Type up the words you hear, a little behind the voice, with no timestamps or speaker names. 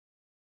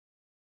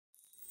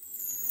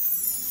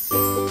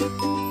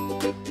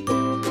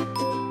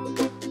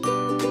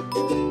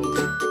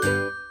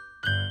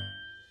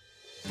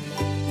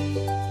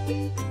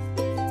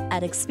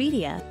At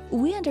Expedia,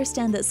 we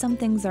understand that some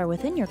things are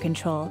within your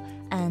control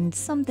and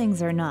some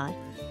things are not.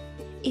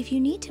 If you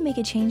need to make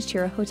a change to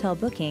your hotel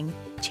booking,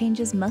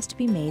 changes must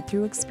be made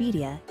through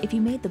Expedia if you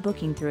made the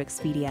booking through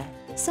Expedia.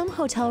 Some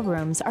hotel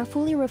rooms are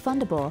fully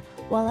refundable,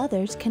 while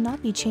others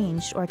cannot be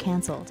changed or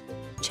canceled.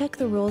 Check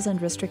the rules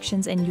and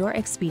restrictions in your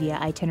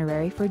Expedia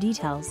itinerary for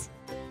details.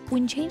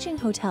 When changing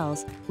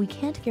hotels, we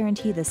can't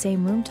guarantee the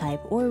same room type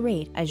or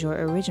rate as your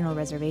original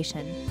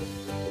reservation.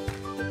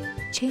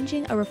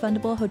 Changing a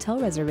refundable hotel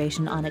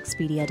reservation on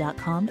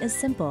Expedia.com is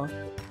simple.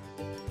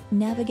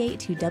 Navigate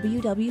to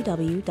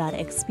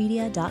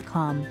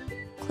www.expedia.com.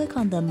 Click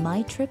on the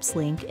My Trips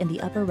link in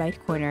the upper right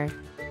corner.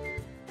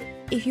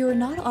 If you are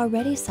not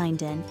already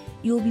signed in,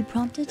 you will be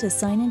prompted to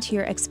sign into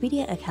your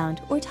Expedia account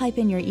or type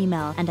in your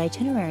email and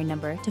itinerary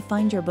number to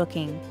find your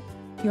booking.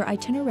 Your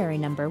itinerary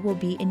number will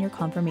be in your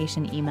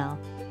confirmation email.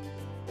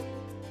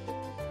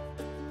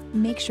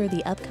 Make sure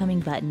the Upcoming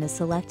button is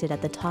selected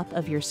at the top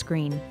of your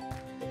screen.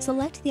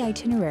 Select the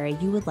itinerary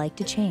you would like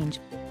to change.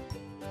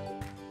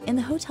 In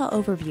the hotel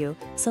overview,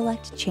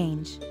 select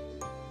Change.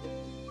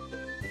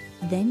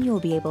 Then you will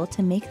be able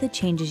to make the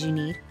changes you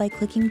need by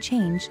clicking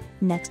Change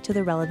next to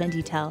the relevant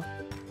detail.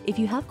 If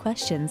you have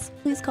questions,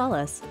 please call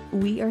us.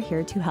 We are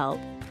here to help.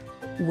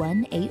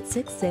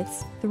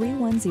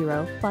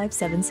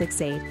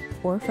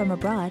 1-866-310-5768 or from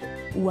abroad,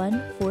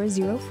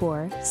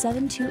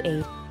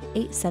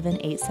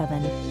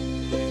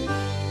 1-404-728-8787.